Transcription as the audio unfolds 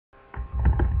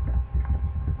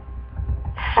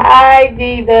Hi,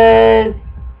 divas.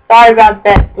 Sorry about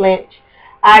that flinch.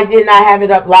 I did not have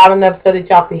it up loud enough so that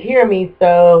y'all could hear me,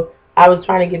 so I was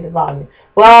trying to get the volume.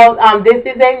 Well, this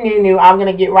is a new. I'm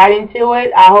going to get right into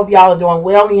it. I hope y'all are doing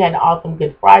well. We had an awesome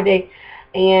Good Friday.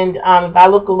 And if I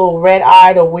look a little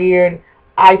red-eyed or weird,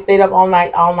 I stayed up all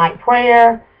night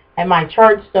prayer at my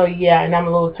church. So, yeah, and I'm a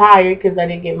little tired because I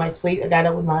didn't get my sleep. I got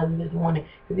up with my husband this morning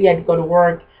because he had to go to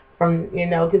work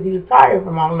because he was tired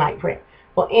from all night prayer.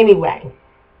 Well, anyway.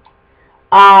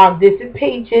 This is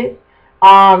Peaches.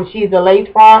 She's a lace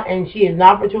front, and she is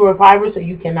not for two fiber, so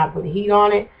you cannot put heat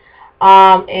on it.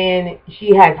 And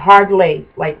she has hard lace,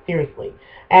 like seriously.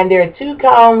 And there are two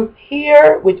combs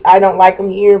here, which I don't like them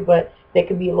here, but they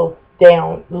could be a little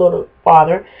down, a little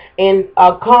farther. And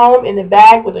a comb in the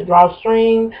back with a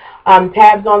drawstring,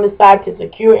 tabs on the side to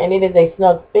secure, and it is a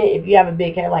snug fit. If you have a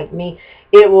big hair like me,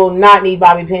 it will not need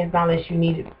bobby pins unless you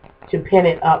need it to pin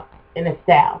it up in a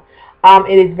style.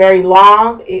 It is very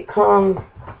long. It comes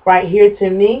right here to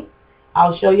me.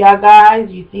 I'll show y'all guys.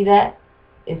 You see that?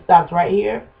 It stops right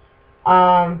here.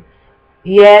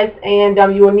 Yes, and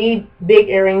you will need big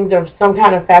earrings or some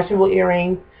kind of fashionable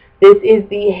earrings. This is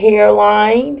the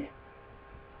hairline.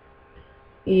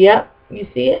 Yep, you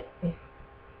see it?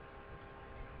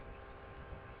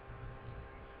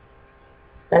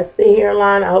 That's the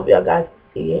hairline. I hope y'all guys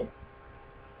can see it.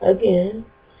 Again.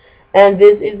 And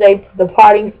this is the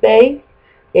parting space.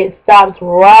 It stops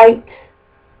right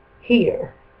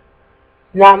here.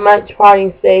 Not much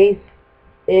parting space.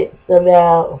 It's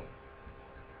about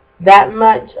that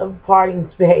much of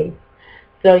parting space.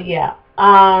 So yeah.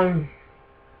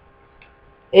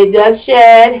 It does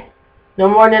shed. No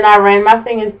more than I ran my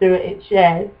fingers through it. It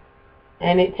sheds.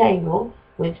 And it tangles.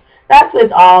 Which that's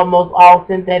with almost all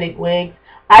synthetic wigs.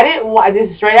 This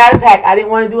is straight out of the pack. I didn't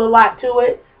want to do a lot to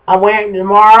it. I'm wearing it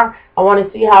tomorrow. I want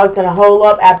to see how it's going to hold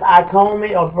up after I comb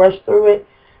it or brush through it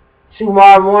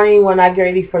tomorrow morning when I get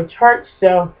ready for church.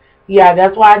 So, yeah,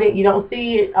 that's why you don't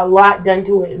see it a lot done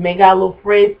to it. It may got a little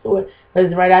frizz to it, but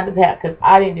it's right out the pack because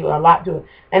I didn't do a lot to it.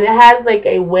 And it has like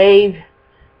a wave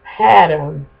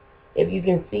pattern, if you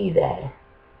can see that.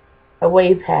 A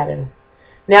wave pattern.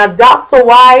 Now, Dr.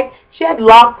 White, she had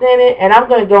locks in it, and I'm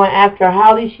going to go and ask her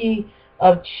how did she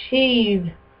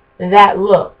achieve that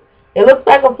look. It looks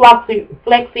like a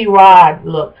flexi rod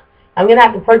look. I'm going to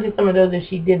have to purchase some of those if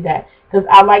she did that. Because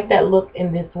I like that look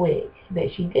in this wig that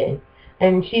she did.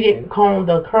 And she didn't comb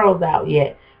the curls out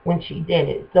yet when she did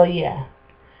it. So, yeah.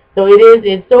 So,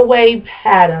 it's a wave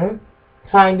pattern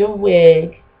kind of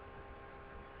wig.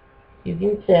 You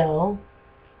can tell.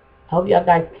 I hope y'all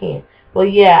guys can. Well,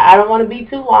 yeah, I don't want to be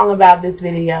too long about this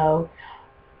video.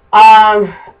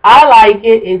 I like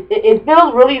it. It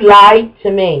feels really light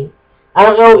to me. I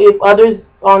don't know if others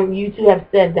on YouTube have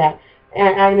said that.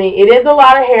 And I mean, it is a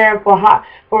lot of hair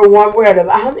for one wearer.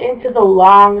 I'm into the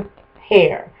long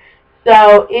hair.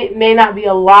 So it may not be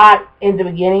a lot in the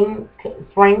beginning,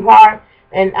 spring part.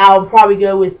 And I'll probably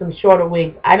go with some shorter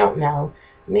wigs. I don't know.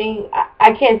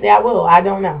 I can't say I will. I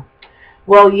don't know.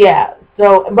 Well, yeah.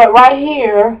 So, but right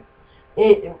here,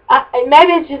 maybe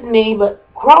it's just me, but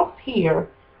across here,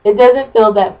 it doesn't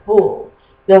feel that full.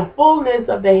 The fullness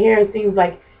of the hair seems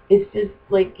like it's just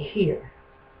like here.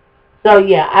 So,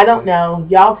 yeah, I don't know.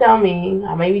 Y'all tell me.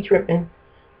 I may be tripping.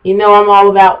 You know I'm all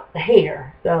about the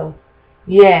hair. So,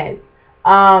 yes.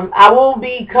 I will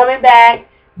be coming back,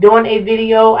 doing a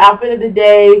video, outfit of the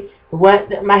day,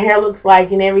 what my hair looks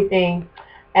like and everything.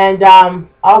 And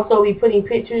also be putting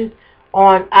pictures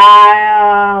on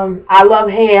I Love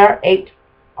Hair,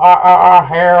 HRRR,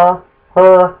 hair,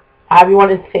 her, however you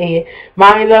want to say it.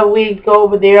 Mommy Love Wigs, go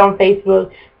over there on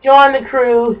Facebook. Join the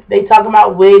crew. They talking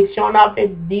about wigs, showing off their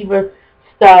diva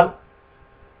stuff.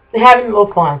 They're having a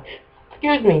little fun.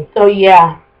 Excuse me. So,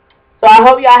 yeah. So, I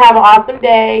hope y'all have an awesome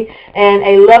day and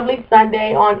a lovely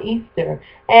Sunday on Easter.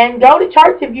 And go to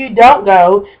church if you don't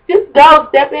go. Just go.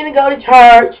 Step in and go to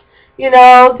church. You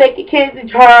know, take your kids to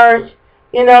church.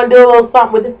 You know, do a little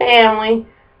something with the family.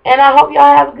 And I hope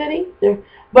y'all have a good Easter.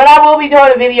 But I will be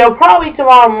doing a video probably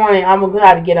tomorrow morning. I'm going to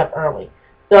have to get up early.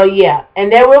 So, yeah.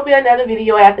 And there will be another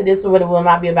video after this one, but it will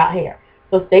not be about hair.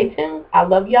 So, stay tuned. I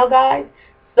love y'all guys.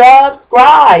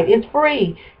 Subscribe. It's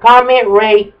free. Comment,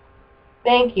 rate.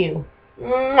 Thank you.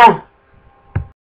 Mwah.